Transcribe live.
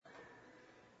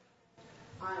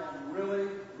I am really,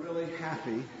 really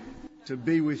happy to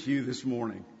be with you this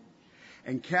morning.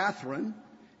 And Catherine,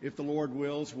 if the Lord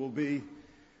wills, will be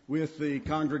with the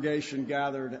congregation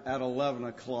gathered at 11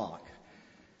 o'clock.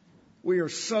 We are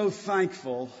so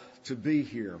thankful to be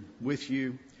here with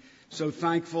you, so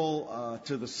thankful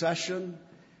to the session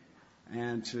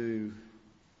and to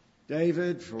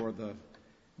David for the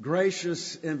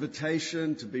gracious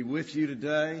invitation to be with you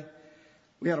today.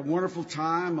 We had a wonderful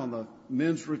time on the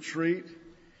men's retreat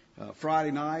Friday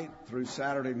night through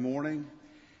Saturday morning.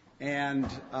 And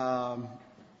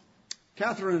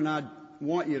Catherine and I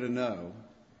want you to know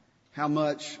how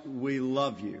much we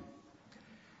love you.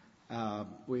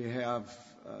 We have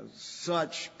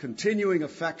such continuing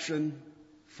affection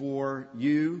for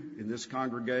you in this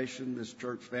congregation, this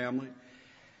church family.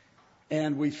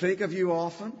 And we think of you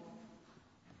often,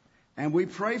 and we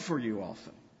pray for you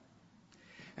often.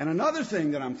 And another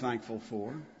thing that I'm thankful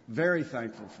for, very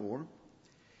thankful for,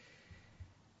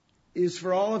 is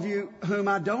for all of you whom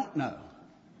I don't know.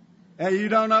 And you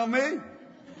don't know me.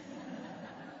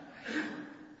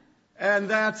 And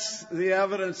that's the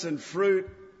evidence and fruit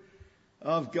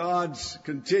of God's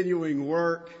continuing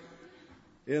work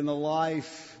in the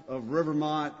life of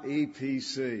Rivermont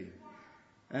EPC.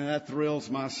 And that thrills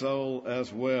my soul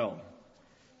as well.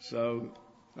 So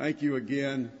thank you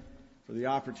again for the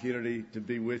opportunity to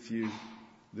be with you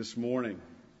this morning.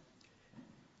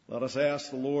 Let us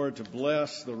ask the Lord to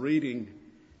bless the reading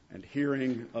and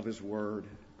hearing of His Word.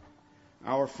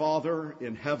 Our Father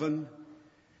in heaven,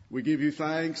 we give you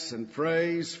thanks and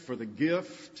praise for the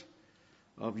gift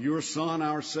of your Son,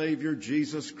 our Savior,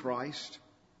 Jesus Christ.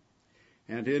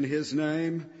 And in His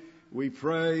name, we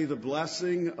pray the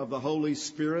blessing of the Holy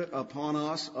Spirit upon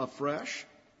us afresh,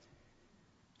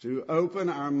 to open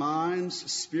our minds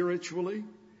spiritually,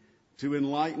 to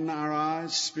enlighten our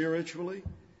eyes spiritually,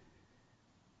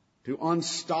 to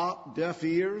unstop deaf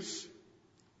ears,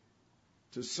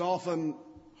 to soften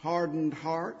hardened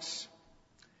hearts.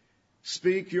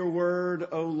 Speak your word,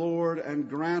 O Lord, and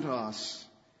grant us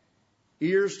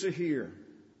ears to hear,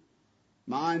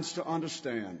 minds to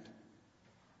understand,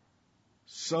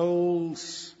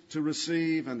 souls to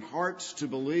receive, and hearts to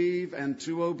believe and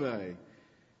to obey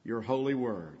your holy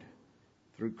word.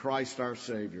 Through Christ our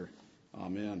Savior.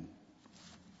 Amen.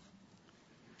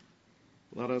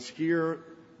 Let us hear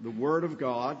the word of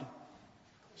God,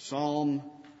 Psalm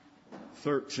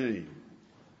 13.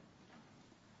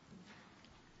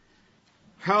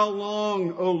 How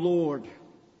long, O Lord,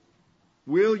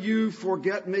 will you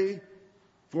forget me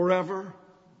forever?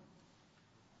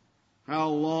 How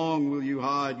long will you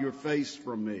hide your face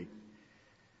from me?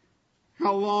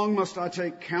 How long must I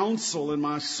take counsel in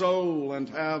my soul and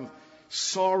have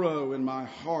sorrow in my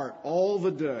heart all the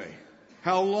day?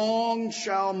 How long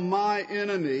shall my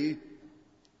enemy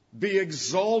be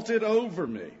exalted over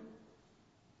me?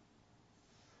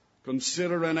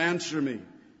 Consider and answer me,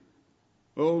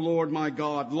 O Lord my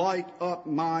God. Light up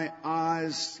my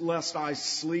eyes, lest I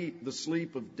sleep the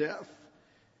sleep of death.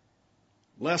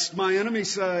 Lest my enemy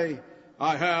say,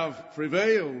 I have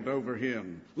prevailed over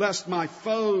him. Lest my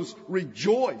foes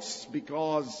rejoice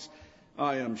because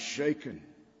I am shaken.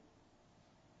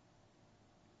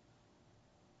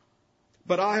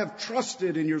 But I have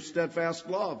trusted in your steadfast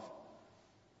love.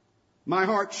 My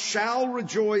heart shall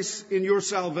rejoice in your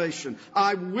salvation.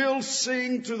 I will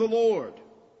sing to the Lord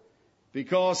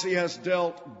because he has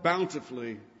dealt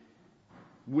bountifully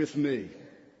with me.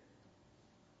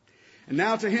 And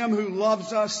now to him who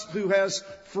loves us, who has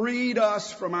freed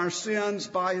us from our sins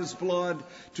by his blood,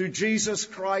 to Jesus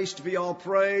Christ be all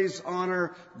praise,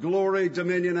 honor, glory,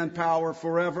 dominion, and power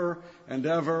forever and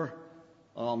ever.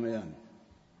 Amen.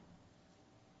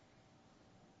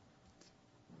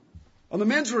 On the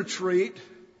men's retreat,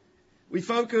 we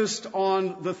focused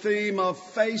on the theme of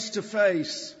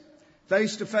face-to-face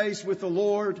with the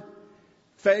Lord,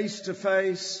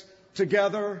 face-to-face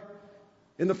together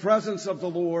in the presence of the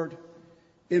Lord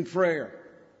in prayer.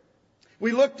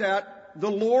 We looked at the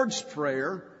Lord's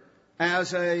Prayer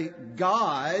as a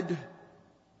guide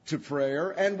to prayer,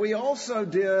 and we also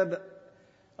did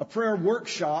a prayer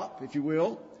workshop, if you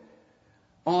will,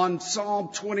 on Psalm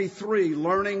 23,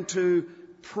 learning to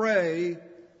pray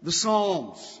the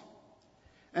Psalms.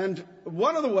 And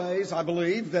one of the ways I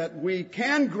believe that we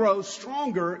can grow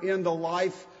stronger in the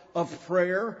life of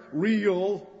prayer,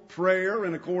 real prayer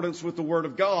in accordance with the Word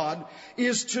of God,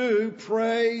 is to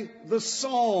pray the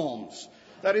Psalms.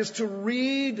 That is, to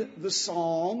read the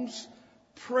Psalms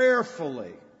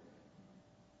prayerfully,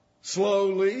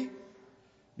 slowly,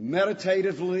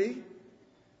 meditatively,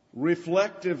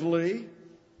 reflectively,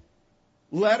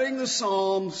 letting the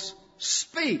Psalms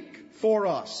speak for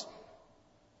us.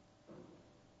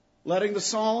 letting the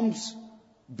Psalms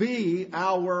be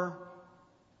our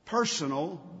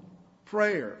personal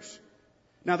prayers.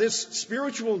 Now, this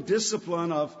spiritual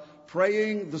discipline of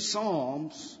praying the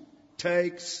Psalms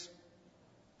takes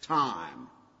time.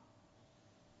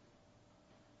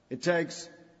 It takes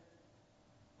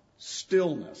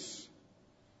stillness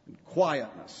and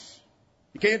quietness.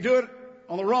 You can't do it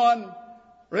on the run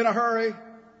or in a hurry.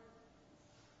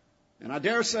 And I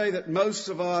dare say that most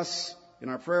of us in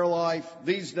our prayer life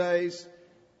these days,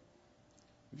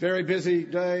 very busy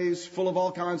days, full of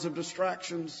all kinds of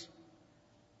distractions,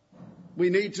 we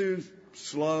need to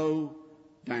slow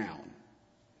down.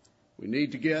 We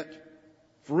need to get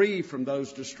free from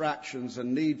those distractions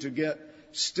and need to get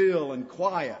still and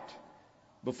quiet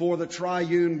before the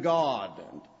triune God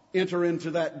and enter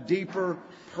into that deeper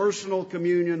personal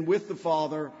communion with the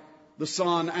Father, the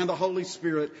Son, and the Holy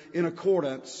Spirit in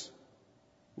accordance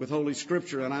with Holy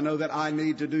Scripture. And I know that I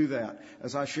need to do that.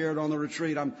 As I shared on the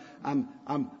retreat, I'm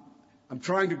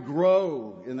trying to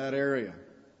grow in that area.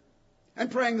 And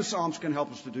praying the Psalms can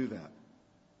help us to do that.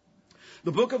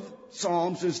 The book of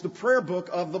Psalms is the prayer book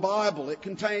of the Bible. It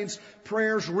contains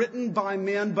prayers written by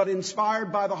men but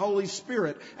inspired by the Holy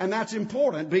Spirit. And that's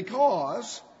important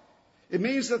because it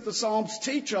means that the Psalms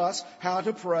teach us how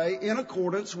to pray in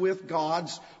accordance with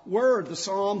God's Word. The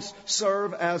Psalms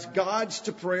serve as guides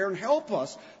to prayer and help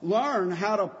us learn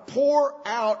how to pour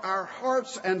out our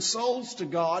hearts and souls to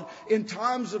God in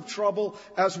times of trouble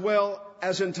as well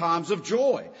as in times of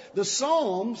joy. The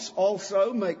Psalms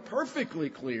also make perfectly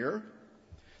clear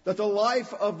that the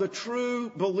life of the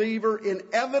true believer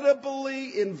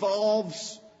inevitably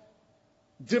involves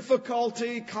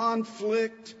difficulty,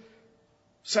 conflict,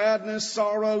 sadness,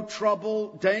 sorrow,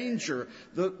 trouble, danger.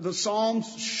 The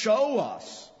Psalms show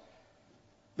us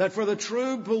that for the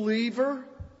true believer,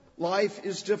 life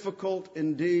is difficult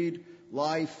indeed.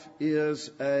 Life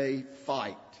is a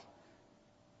fight.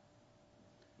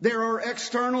 There are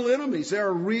external enemies. There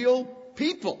are real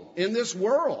people in this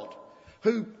world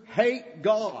who hate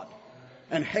God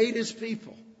and hate His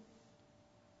people.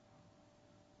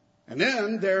 And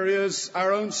then there is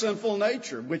our own sinful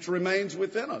nature, which remains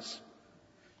within us,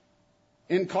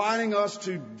 inclining us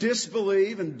to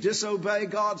disbelieve and disobey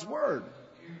God's Word.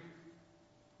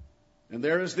 And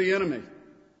there is the enemy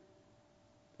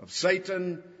of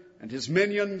Satan and his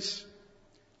minions,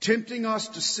 tempting us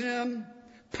to sin,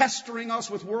 pestering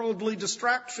us with worldly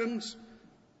distractions,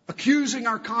 accusing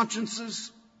our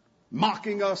consciences,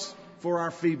 mocking us for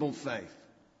our feeble faith.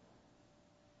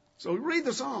 So read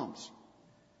the Psalms,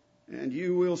 and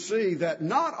you will see that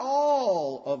not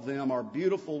all of them are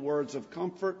beautiful words of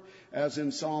comfort, as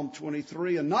in Psalm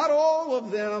 23, and not all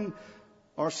of them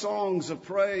are songs of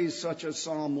praise, such as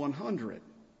Psalm 100.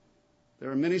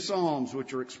 There are many psalms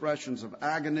which are expressions of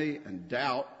agony and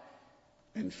doubt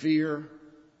and fear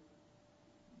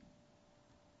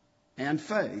and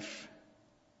faith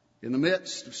in the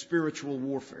midst of spiritual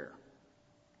warfare.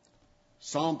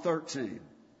 Psalm 13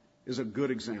 is a good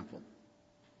example.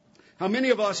 How many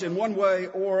of us in one way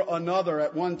or another,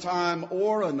 at one time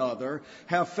or another,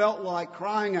 have felt like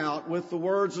crying out with the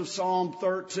words of Psalm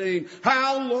 13,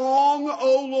 "How long,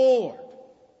 O Lord,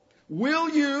 will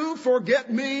you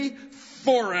forget me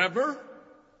forever?"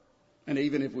 And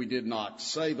even if we did not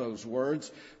say those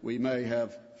words, we may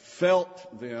have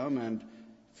felt them and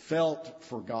felt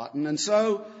forgotten. And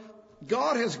so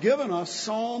God has given us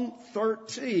Psalm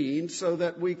 13 so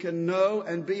that we can know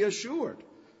and be assured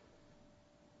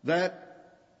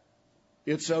that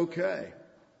it's okay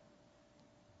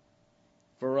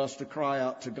for us to cry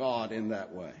out to God in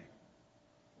that way.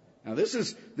 Now, this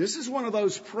is one of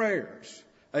those prayers,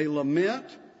 a lament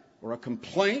or a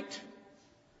complaint,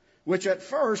 which at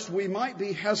first we might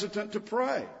be hesitant to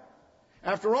pray.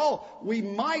 After all, we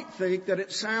might think that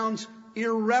it sounds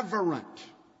irreverent,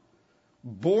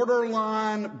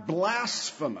 borderline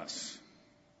blasphemous.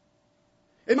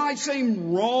 It might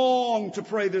seem wrong to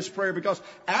pray this prayer because,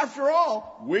 after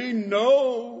all, we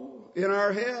know in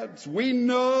our heads, we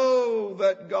know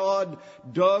that God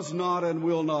does not and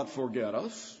will not forget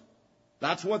us.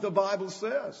 That's what the Bible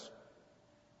says.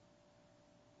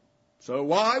 So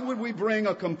why would we bring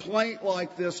a complaint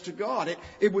like this to God?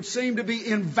 It would seem to be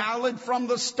invalid from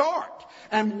the start.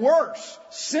 And worse,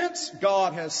 since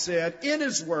God has said in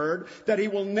His Word that He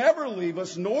will never leave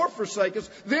us nor forsake us,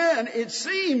 then it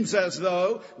seems as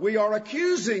though we are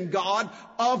accusing God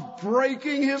of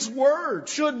breaking His Word.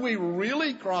 Should we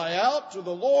really cry out to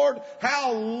the Lord,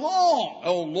 "How long,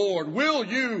 O Lord, will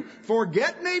you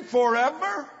forget me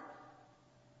forever?"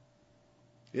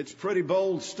 It's pretty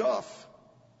bold stuff.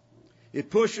 It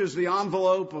pushes the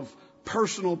envelope of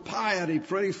personal piety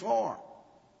pretty far.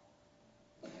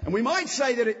 And we might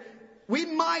say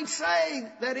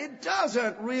that it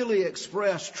doesn't really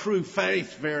express true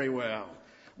faith very well.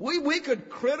 We could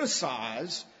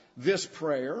criticize this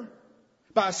prayer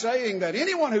by saying that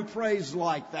anyone who prays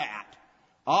like that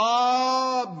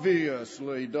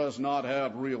obviously does not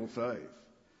have real faith.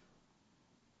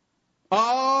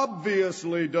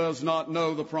 Obviously does not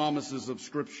know the promises of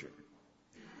Scripture.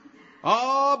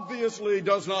 Obviously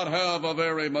does not have a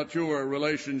very mature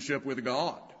relationship with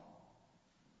God.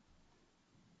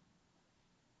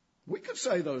 We could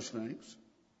say those things.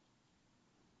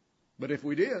 But if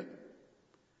we did,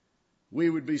 we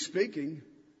would be speaking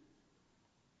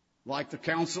like the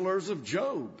counselors of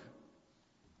Job,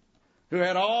 who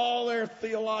had all their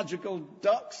theological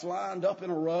ducks lined up in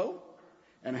a row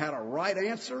and had a right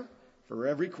answer for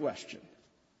every question,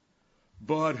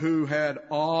 but who had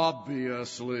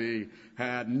obviously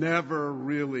had never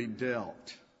really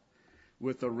dealt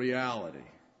with the reality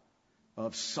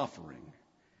of suffering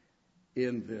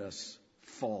in this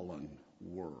fallen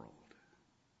world.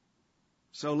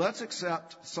 So let's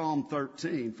accept Psalm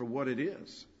 13 for what it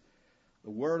is. The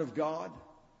Word of God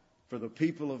for the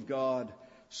people of God,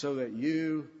 so that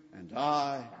you and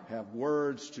I have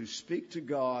words to speak to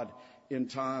God in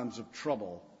times of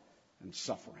trouble and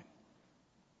suffering.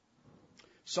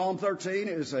 Psalm 13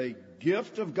 is a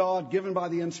gift of God given by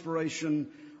the inspiration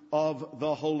of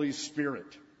the Holy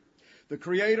Spirit. The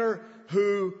Creator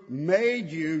who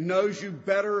made you knows you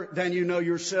better than you know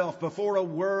yourself. Before a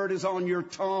word is on your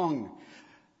tongue,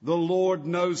 the Lord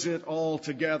knows it all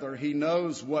together. He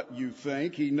knows what you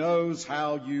think. He knows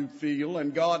how you feel.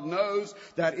 And God knows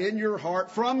that in your heart,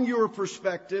 from your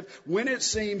perspective, when it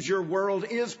seems your world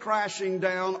is crashing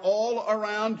down all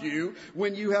around you,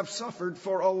 when you have suffered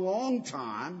for a long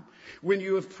time, when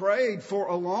you have prayed for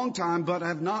a long time but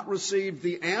have not received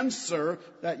the answer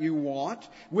that you want,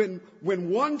 when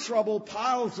one trouble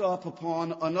piles up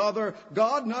upon another,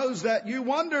 God knows that you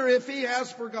wonder if He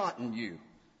has forgotten you.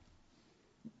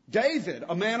 David,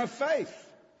 a man of faith,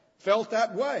 felt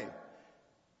that way.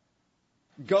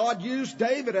 God used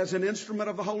David as an instrument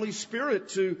of the Holy Spirit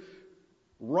to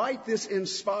write this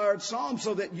inspired psalm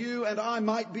so that you and I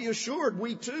might be assured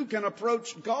we too can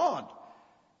approach God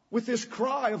with this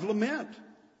cry of lament.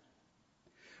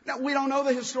 Now, we don't know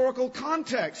the historical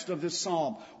context of this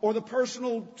psalm or the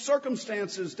personal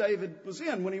circumstances David was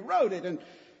in when he wrote it. And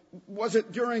was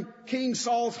it during King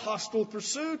Saul's hostile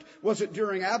pursuit? Was it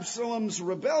during Absalom's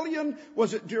rebellion?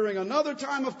 Was it during another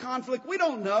time of conflict? We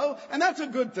don't know, and that's a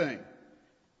good thing,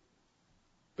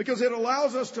 because it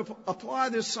allows us to apply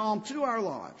this psalm to our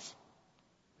lives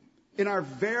in our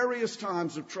various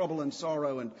times of trouble and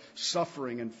sorrow and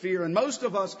suffering and fear. And most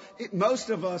of us,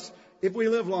 if we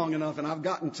live long enough, and I've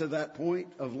gotten to that point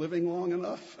of living long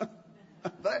enough,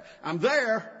 I'm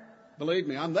there. Believe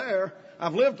me, I'm there.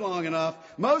 I've lived long enough.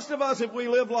 Most of us, if we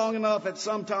live long enough at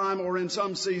some time or in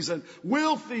some season,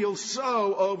 will feel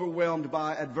so overwhelmed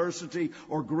by adversity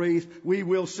or grief, we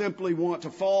will simply want to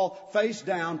fall face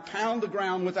down, pound the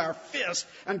ground with our fist,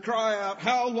 and cry out,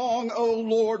 "How long, O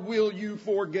Lord, will you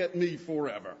forget me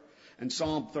forever?" And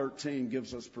Psalm 13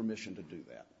 gives us permission to do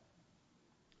that.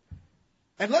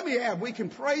 And let me add, we can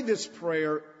pray this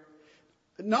prayer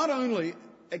not only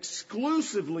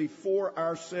exclusively for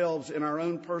ourselves in our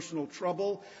own personal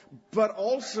trouble, but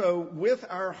also with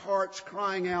our hearts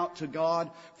crying out to God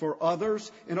for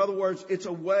others. In other words, it's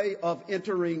a way of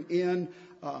entering in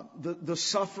the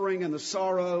suffering and the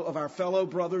sorrow of our fellow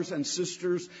brothers and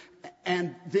sisters,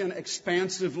 and then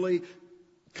expansively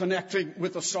connecting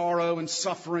with the sorrow and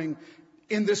suffering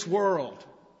in this world.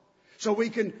 So we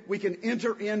can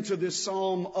enter into this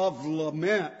psalm of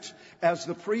lament as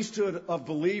the priesthood of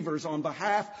believers on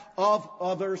behalf of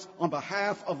others, on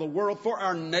behalf of the world, for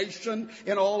our nation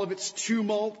in all of its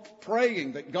tumult,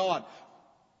 praying that God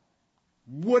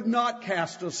would not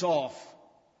cast us off.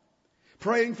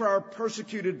 Praying for our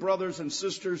persecuted brothers and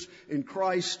sisters in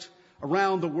Christ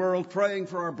around the world, praying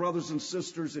for our brothers and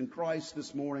sisters in Christ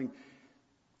this morning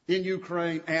in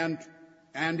Ukraine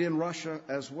and in Russia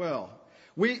as well.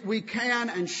 We can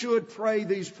and should pray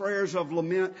these prayers of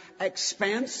lament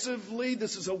expansively.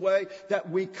 This is a way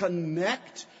that we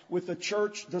connect with the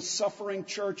church, the suffering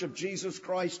church of Jesus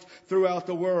Christ throughout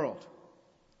the world,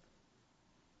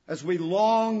 as we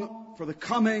long for the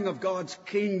coming of God's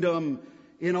kingdom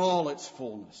in all its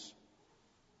fullness.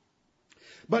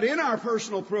 But in our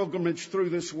personal pilgrimage through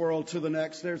this world to the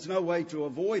next, there's no way to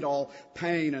avoid all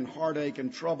pain and heartache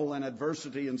and trouble and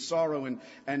adversity and sorrow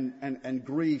and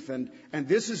grief. And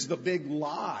this is the big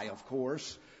lie, of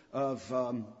course,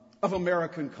 of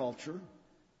American culture,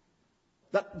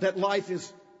 that life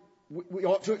is we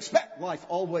ought to expect life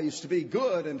always to be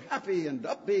good and happy and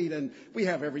upbeat, and we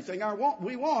have everything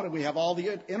we want, and we have all the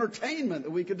entertainment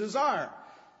that we could desire.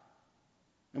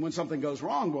 And when something goes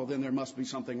wrong, well, then there must be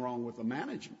something wrong with the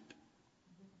management.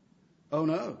 Oh,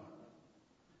 no.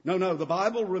 No, the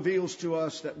Bible reveals to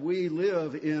us that we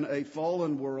live in a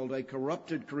fallen world, a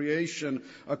corrupted creation,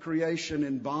 a creation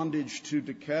in bondage to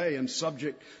decay and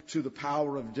subject to the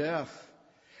power of death.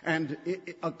 And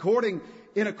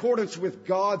in accordance with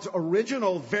God's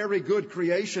original very good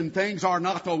creation, things are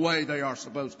not the way they are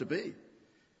supposed to be.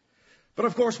 But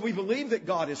of course, we believe that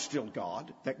God is still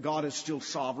God, that God is still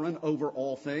sovereign over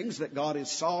all things, that God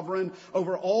is sovereign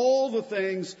over all the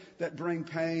things that bring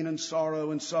pain and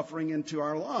sorrow and suffering into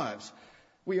our lives.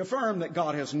 We affirm that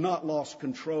God has not lost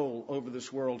control over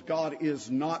this world. God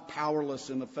is not powerless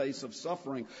in the face of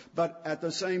suffering. But at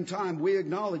the same time, we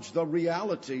acknowledge the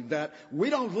reality that we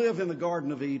don't live in the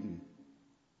Garden of Eden.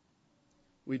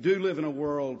 We do live in a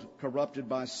world corrupted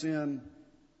by sin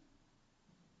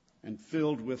and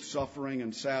filled with suffering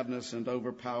and sadness and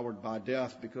overpowered by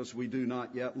death, because we do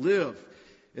not yet live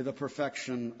in the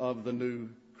perfection of the new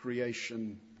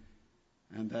creation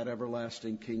and that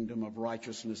everlasting kingdom of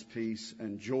righteousness, peace,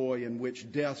 and joy, in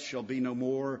which death shall be no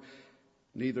more,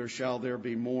 neither shall there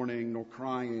be mourning, nor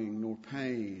crying, nor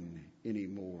pain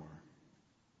anymore.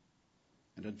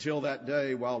 And until that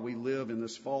day, while we live in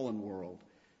this fallen world,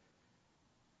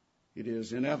 it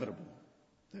is inevitable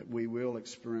that we will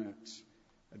experience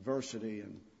adversity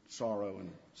and sorrow and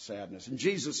sadness. And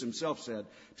Jesus himself said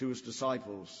to his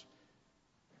disciples,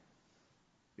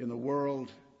 "In the world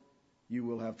you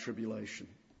will have tribulation."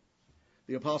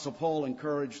 The Apostle Paul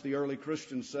encouraged the early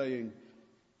Christians, saying,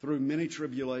 "Through many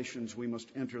tribulations we must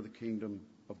enter the kingdom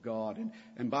of God."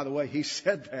 And by the way, he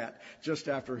said that just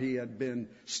after he had been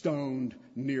stoned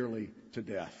nearly to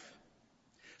death.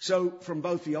 So from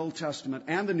both the Old Testament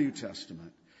and the New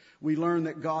Testament, we learn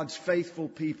that God's faithful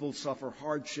people suffer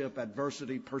hardship,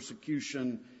 adversity,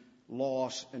 persecution,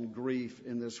 loss, and grief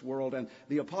in this world. And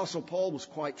the Apostle Paul was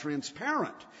quite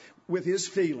transparent with his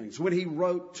feelings when he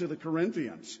wrote to the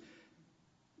Corinthians,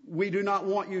 "We do not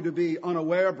want you to be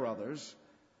unaware, brothers,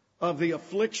 of the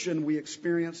affliction we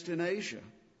experienced in Asia.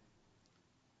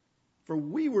 For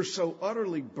we were so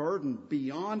utterly burdened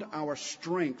beyond our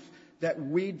strength that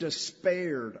we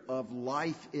despaired of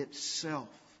life itself."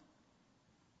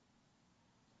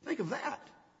 Think of that.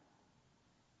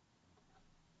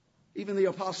 Even the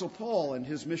Apostle Paul and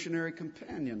his missionary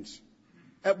companions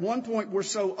at one point were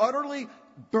so utterly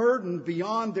burdened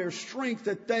beyond their strength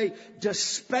that they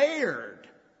despaired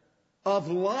of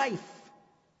life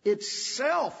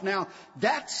itself. Now,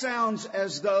 that sounds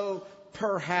as though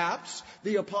perhaps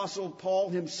the Apostle Paul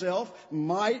himself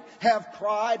might have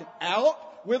cried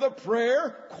out with a prayer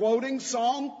quoting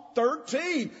Psalm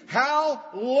 13. "How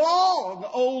long,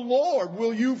 O Lord,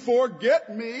 will you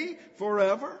forget me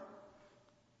forever?"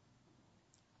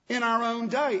 In our own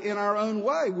day, in our own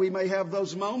way, we may have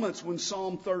those moments when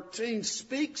Psalm 13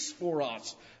 speaks for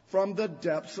us from the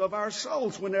depths of our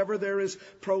souls. Whenever there is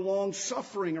prolonged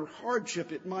suffering or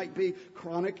hardship, it might be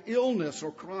chronic illness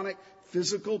or chronic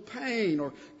physical pain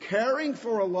or caring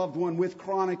for a loved one with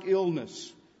chronic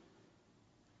illness.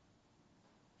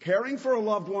 Caring for a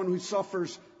loved one who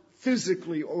suffers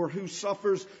physically or who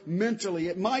suffers mentally.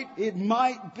 It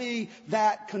might be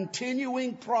that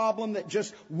continuing problem that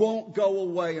just won't go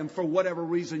away, and for whatever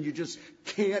reason you just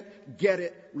can't get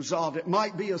it resolved. It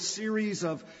might be a series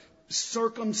of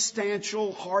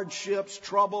circumstantial hardships,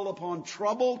 trouble upon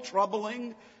trouble,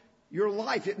 troubling your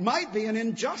life. It might be an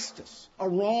injustice, a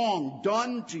wrong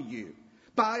done to you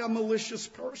by a malicious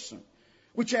person,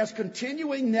 which has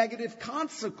continuing negative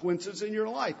consequences in your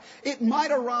life. It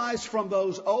might arise from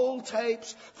those old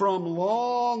tapes from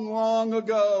long, long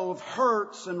ago of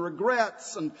hurts and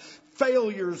regrets and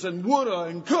failures and woulda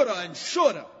and coulda and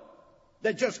shoulda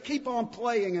that just keep on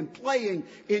playing and playing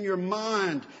in your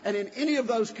mind. And in any of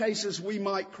those cases, we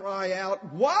might cry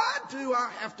out, "Why do I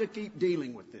have to keep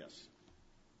dealing with this?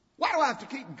 Why do I have to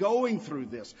keep going through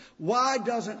this? Why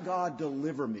doesn't God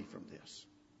deliver me from this?"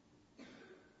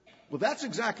 Well, that's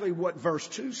exactly what verse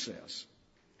 2 says.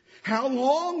 "How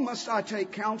long must I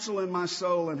take counsel in my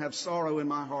soul and have sorrow in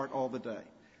my heart all the day?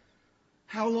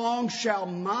 How long shall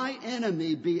my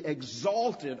enemy be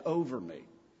exalted over me?"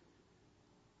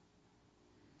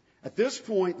 At this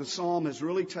point, the psalm has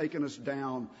really taken us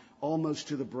down almost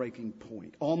to the breaking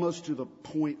point, almost to the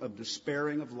point of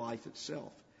despairing of life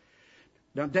itself.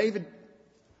 Now, David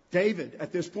David,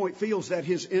 at this point, feels that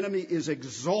his enemy is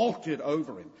exalted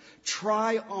over him,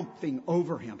 triumphing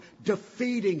over him,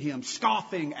 defeating him,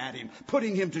 scoffing at him,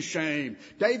 putting him to shame.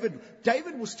 David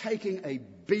was taking a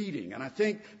beating, and I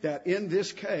think that in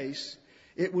this case,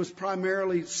 it was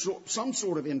primarily some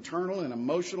sort of internal and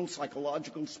emotional,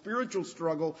 psychological, spiritual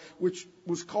struggle, which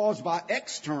was caused by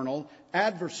external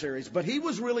adversaries. But he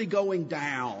was really going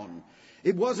down.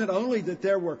 It wasn't only that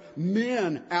there were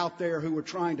men out there who were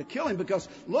trying to kill him, because,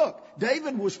 look,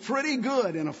 David was pretty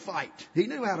good in a fight. He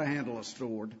knew how to handle a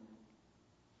sword.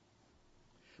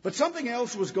 But something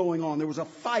else was going on. There was a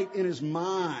fight in his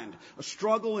mind, a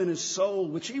struggle in his soul,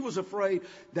 which he was afraid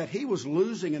that he was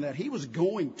losing and that he was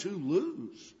going to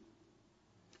lose.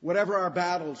 Whatever our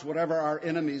battles, whatever our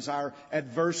enemies, our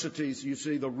adversities, you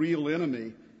see, the real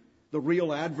enemy, the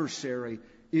real adversary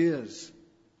is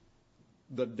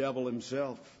the devil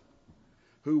himself,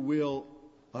 who will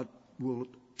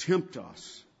tempt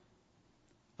us.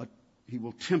 He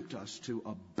will tempt us to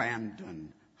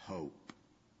abandon hope.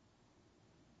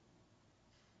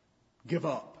 Give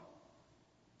up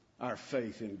our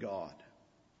faith in God.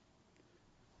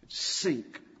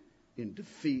 Sink in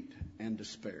defeat and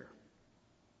despair.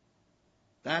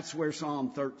 That's where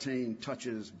Psalm 13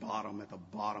 touches bottom, at the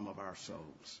bottom of our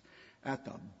souls, at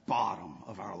the bottom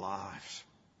of our lives.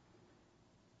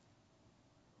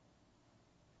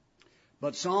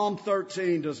 But Psalm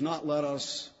 13 does not let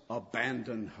us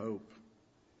abandon hope.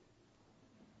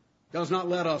 Does not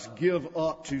let us give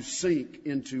up to sink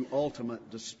into ultimate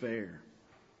despair.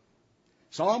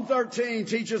 Psalm 13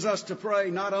 teaches us to pray,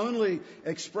 not only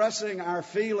expressing our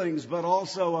feelings, but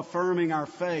also affirming our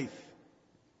faith.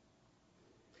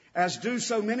 As do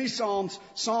so many Psalms,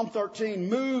 Psalm 13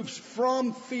 moves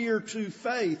from fear to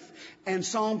faith, and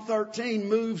Psalm 13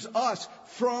 moves us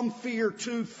from fear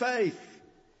to faith.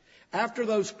 After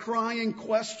those crying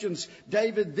questions,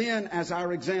 David then, as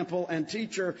our example and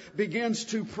teacher, begins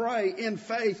to pray in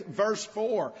faith. Verse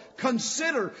 4,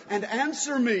 "Consider and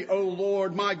answer me, O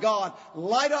Lord, my God.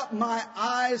 Light up my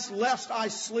eyes, lest I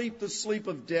sleep the sleep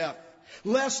of death.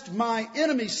 Lest my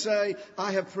enemies say,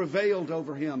 I have prevailed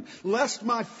over him. Lest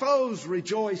my foes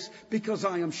rejoice because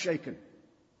I am shaken."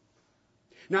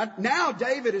 Now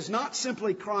David is not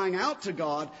simply crying out to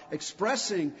God,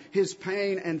 expressing his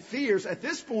pain and fears. At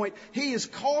this point, he is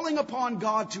calling upon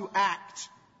God to act.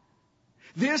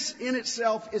 This in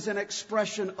itself is an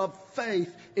expression of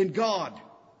faith in God.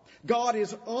 God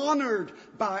is honored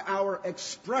by our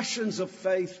expressions of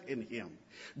faith in him.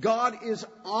 God is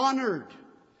honored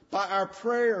by our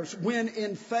prayers when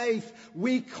in faith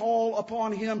we call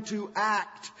upon him to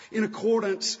act in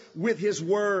accordance with his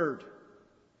word.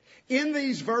 In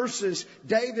these verses,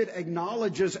 David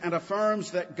acknowledges and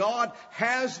affirms that God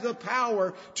has the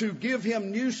power to give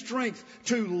him new strength,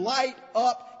 to light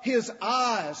up his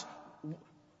eyes.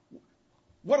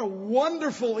 What a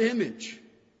wonderful image.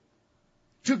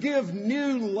 To give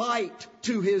new light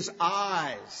to his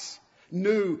eyes,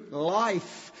 new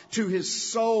life to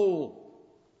his soul,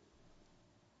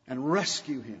 and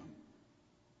rescue him.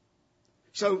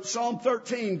 So Psalm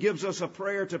 13 gives us a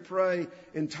prayer to pray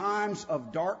in times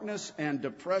of darkness and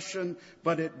depression,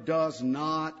 but it does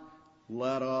not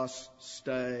let us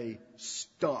stay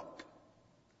stuck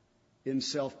in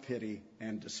self-pity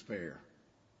and despair.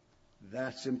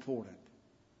 That's important.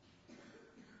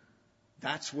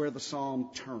 That's where the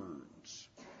psalm turns.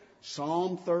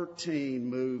 Psalm 13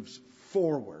 moves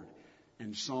forward,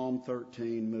 and Psalm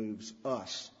 13 moves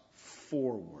us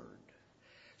forward.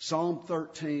 Psalm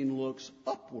 13 looks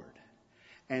upward,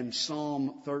 and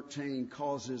Psalm 13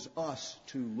 causes us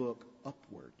to look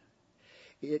upward.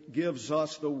 It gives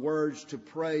us the words to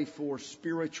pray for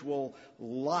spiritual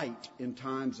light in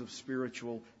times of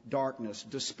spiritual darkness.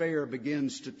 Despair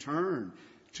begins to turn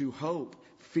to hope.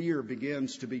 Fear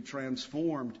begins to be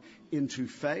transformed into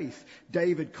faith.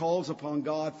 David calls upon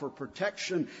God for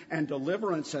protection and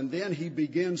deliverance, and then he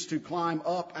begins to climb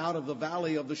up out of the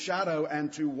valley of the shadow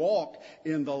and to walk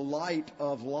in the light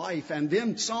of life. And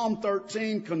then Psalm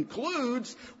 13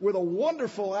 concludes with a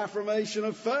wonderful affirmation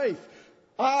of faith.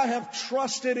 I have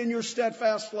trusted in your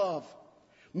steadfast love.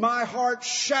 My heart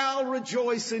shall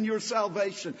rejoice in your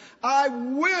salvation. I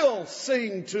will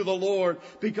sing to the Lord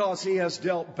because he has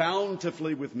dealt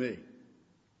bountifully with me.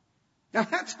 Now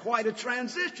that's quite a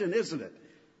transition, isn't it?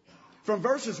 From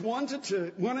verses 1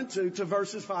 and 2 to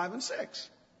verses 5 and 6.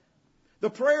 The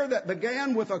prayer that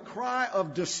began with a cry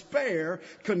of despair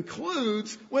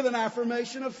concludes with an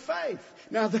affirmation of faith.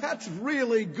 Now that's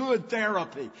really good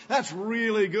therapy. That's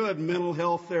really good mental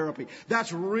health therapy.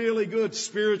 That's really good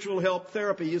spiritual health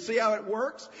therapy. You see how it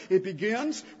works? It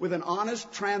begins with an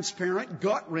honest, transparent,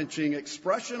 gut-wrenching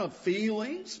expression of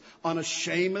feelings,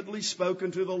 unashamedly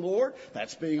spoken to the Lord.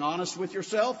 That's being honest with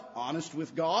yourself, honest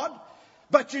with God.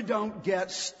 But you don't get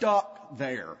stuck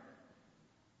there.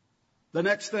 The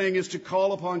next thing is to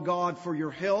call upon God for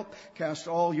your help. Cast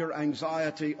all your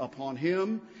anxiety upon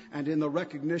Him, and in the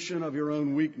recognition of your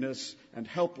own weakness and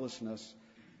helplessness,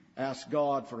 ask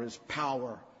God for His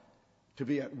power to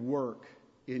be at work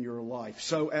in your life.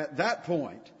 So at that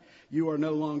point, you are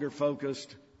no longer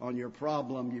focused on your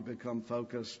problem. You become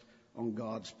focused on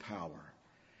God's power.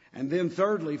 And then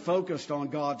thirdly, focused on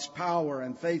God's power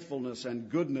and faithfulness and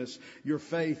goodness, your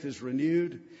faith is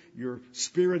renewed, your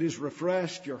spirit is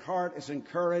refreshed, your heart is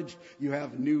encouraged, you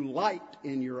have new light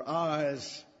in your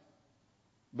eyes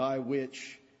by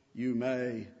which you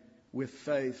may, with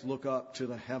faith, look up to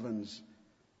the heavens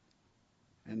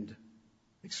and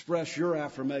express your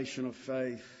affirmation of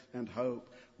faith and hope.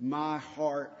 My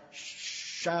heart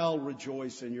shall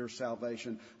rejoice in your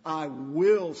salvation. I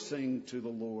will sing to the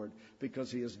Lord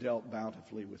because He has dealt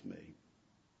bountifully with me.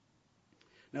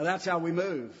 Now that's how we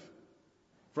move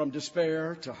from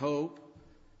despair to hope,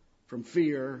 from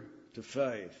fear to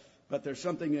faith. But there's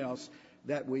something else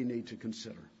that we need to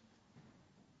consider,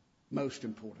 most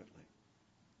importantly.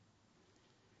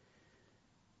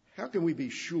 How can we be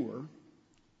sure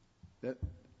that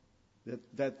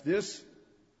this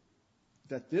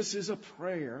is a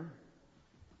prayer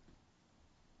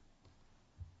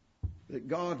that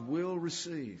God will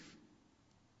receive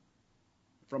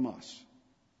from us?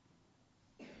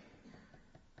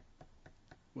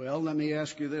 Well, let me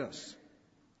ask you this.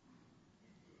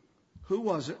 Who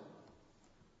was it?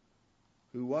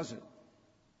 Who was it?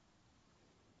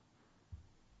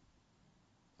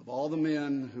 Of all the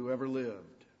men who ever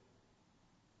lived,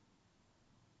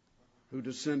 who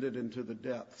descended into the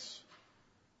depths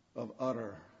of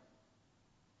utter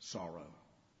sorrow?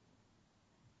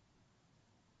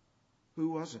 Who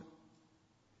was it?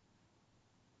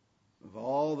 Of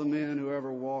all the men who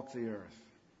ever walked the earth,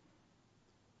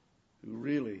 who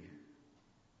really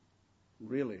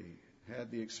had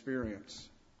the experience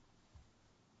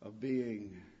of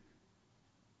being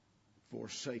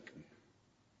forsaken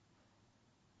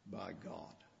by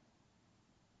God?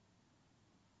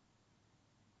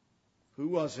 Who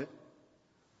was it,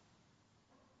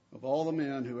 of all the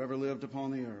men who ever lived upon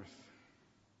the earth,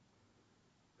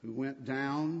 who went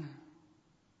down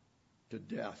to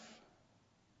death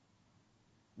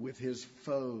with his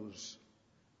foes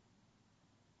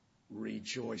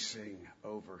rejoicing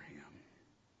over him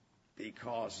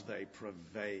because they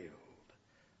prevailed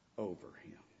over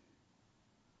him?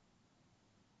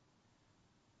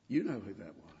 You know who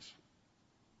that was.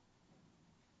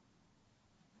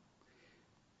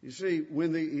 You see,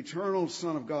 when the eternal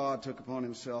Son of God took upon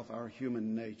Himself our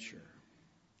human nature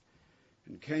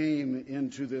and came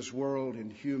into this world in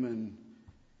human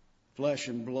flesh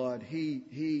and blood, He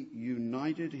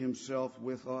united Himself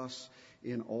with us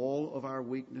in all of our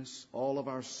weakness, all of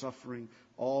our suffering,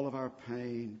 all of our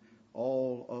pain,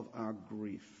 all of our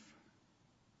grief.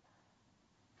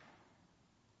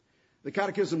 The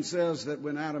Catechism says that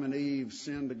when Adam and Eve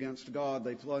sinned against God,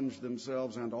 they plunged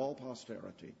themselves and all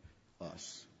posterity,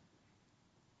 us,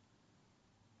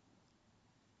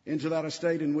 into that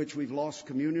estate in which we've lost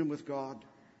communion with God,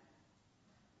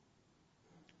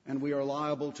 and we are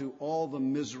liable to all the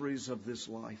miseries of this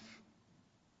life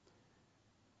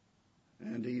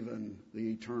and even the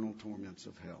eternal torments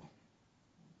of hell.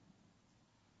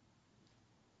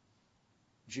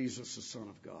 Jesus, the Son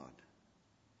of God,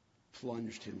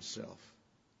 plunged Himself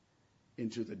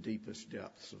into the deepest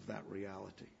depths of that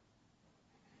reality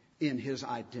in His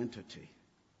identity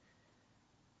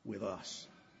with us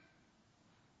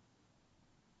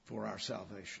for our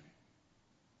salvation.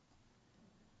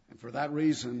 And for that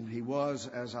reason, He was,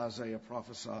 as Isaiah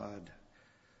prophesied,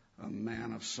 a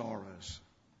man of sorrows,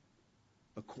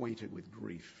 acquainted with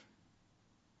grief.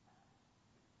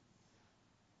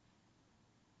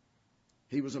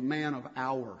 He was a man of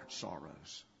our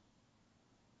sorrows.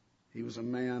 He was a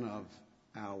man of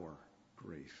our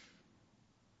grief.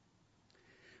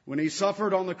 When He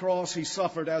suffered on the cross, He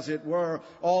suffered, as it were,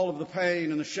 all of the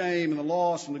pain and the shame and the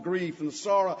loss and the grief and the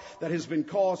sorrow that has been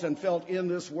caused and felt in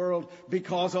this world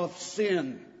because of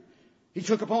sin. He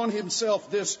took upon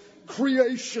Himself this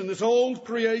creation, this old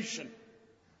creation,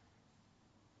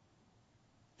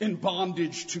 in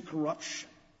bondage to corruption.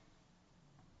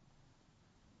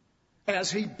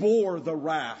 as he bore the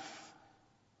wrath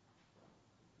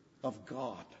of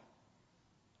God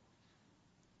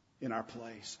in our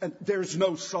place. And there's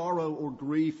no sorrow or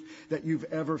grief that you've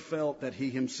ever felt that he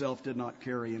himself did not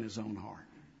carry in his own heart.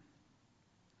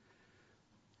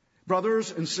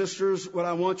 Brothers and sisters, what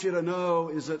I want you to know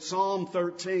is that Psalm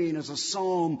 13 is a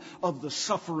psalm of the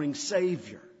suffering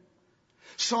Savior.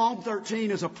 Psalm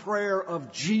 13 is a prayer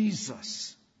of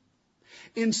Jesus.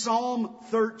 In Psalm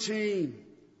 13,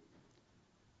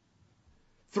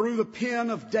 through the pen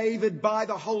of David by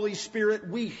the Holy Spirit,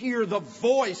 we hear the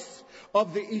voice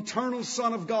of the eternal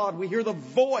Son of God. We hear the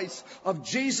voice of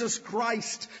Jesus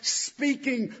Christ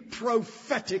speaking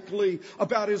prophetically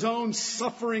about his own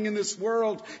suffering in this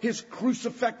world, his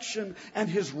crucifixion and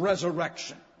his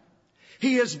resurrection.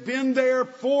 He has been there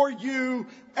for you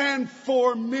and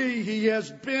for me. He has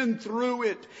been through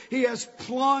it. He has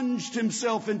plunged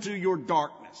himself into your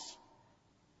darkness.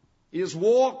 He has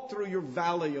walked through your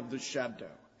valley of the shadow.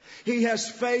 He has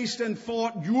faced and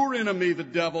fought your enemy, the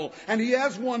devil, and he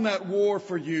has won that war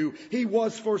for you. He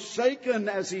was forsaken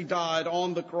as he died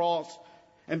on the cross.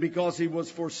 And because he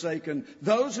was forsaken,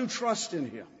 those who trust in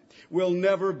him will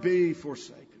never be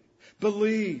forsaken.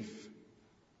 Believe.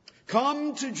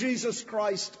 Come to Jesus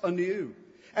Christ anew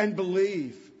and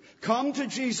believe. Come to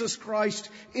Jesus Christ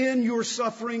in your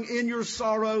suffering, in your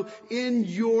sorrow, in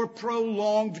your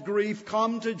prolonged grief.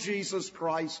 Come to Jesus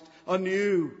Christ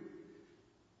anew.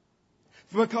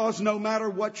 Because no matter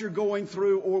what you're going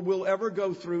through or will ever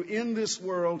go through in this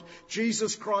world,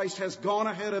 Jesus Christ has gone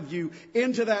ahead of you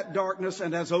into that darkness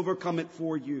and has overcome it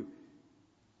for you.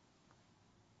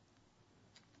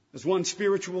 As one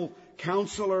spiritual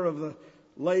counselor of the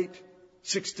late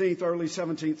 16th, early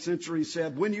 17th century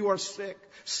said, when you are sick,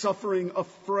 suffering,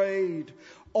 afraid,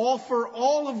 offer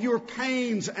all of your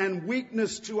pains and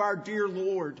weakness to our dear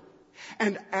Lord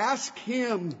and ask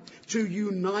him to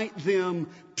unite them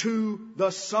to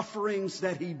the sufferings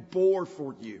that he bore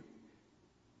for you.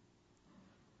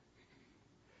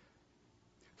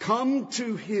 Come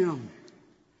to him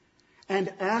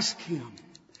and ask him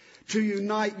to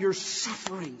unite your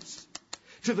sufferings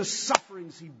to the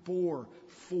sufferings he bore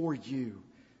for you.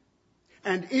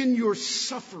 And in your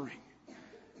suffering,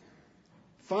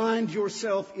 find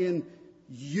yourself in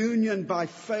union by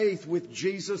faith with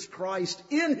Jesus Christ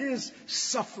in his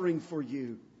suffering for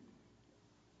you.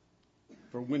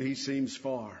 For when he seems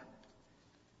far,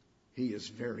 he is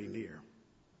very near.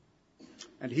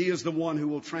 And he is the one who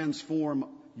will transform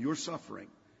your suffering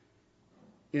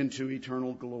into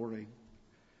eternal glory.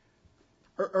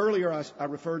 Earlier, I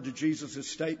referred to Jesus'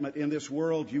 statement, in this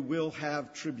world you will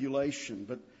have tribulation.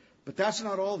 But that's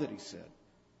not all that he said.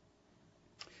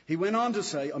 He went on to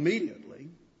say immediately,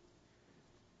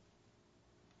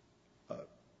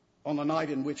 on the night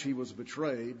in which he was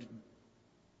betrayed,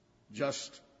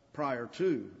 just prior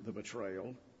to the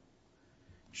betrayal,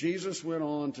 Jesus went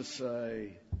on to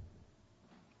say,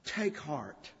 take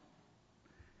heart.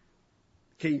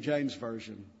 King James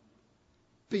Version,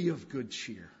 be of good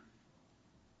cheer.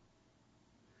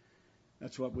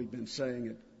 That's what we've been saying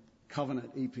at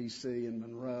Covenant EPC in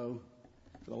Monroe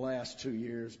for the last 2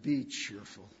 years. Be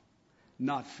cheerful,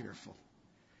 not fearful.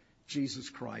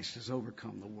 Jesus Christ has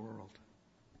overcome the world.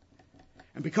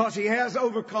 And because he has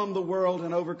overcome the world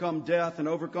and overcome death and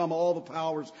overcome all the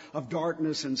powers of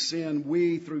darkness and sin,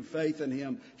 we, through faith in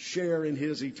him, share in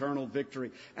his eternal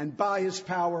victory. And by his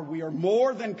power, we are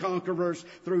more than conquerors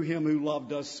through him who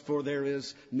loved us. For there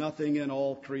is nothing in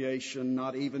all creation,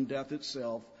 not even death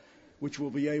itself, which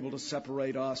will be able to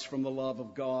separate us from the love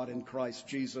of God in Christ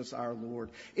Jesus our Lord.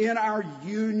 In our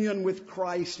union with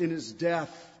Christ in his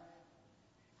death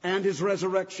and his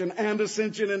resurrection and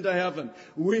ascension into heaven,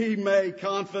 we may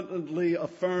confidently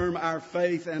affirm our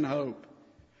faith and hope.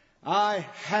 I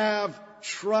have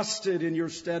trusted in your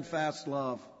steadfast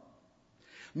love.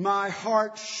 My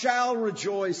heart shall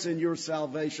rejoice in your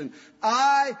salvation.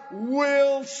 I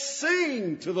will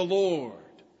sing to the Lord,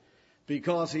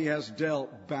 because he has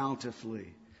dealt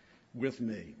bountifully with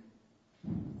me.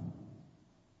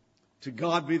 To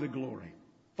God be the glory,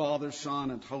 Father, Son,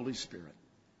 and Holy Spirit.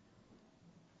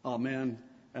 Amen.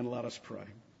 And let us pray.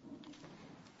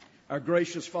 Our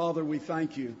gracious Father, we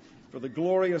thank you for the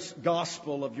glorious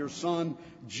gospel of your Son,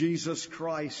 Jesus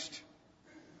Christ,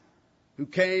 who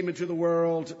came into the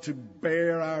world to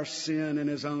bear our sin in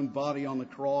his own body on the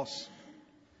cross,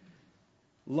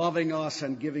 loving us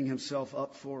and giving himself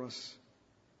up for us.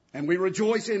 And we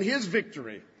rejoice in his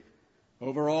victory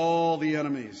over all the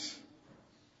enemies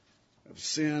of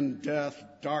sin, death,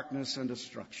 darkness, and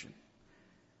destruction.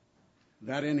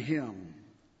 That in him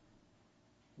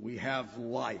we have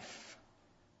life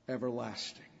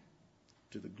everlasting.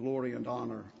 to the glory and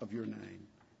honor of your name.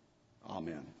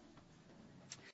 Amen.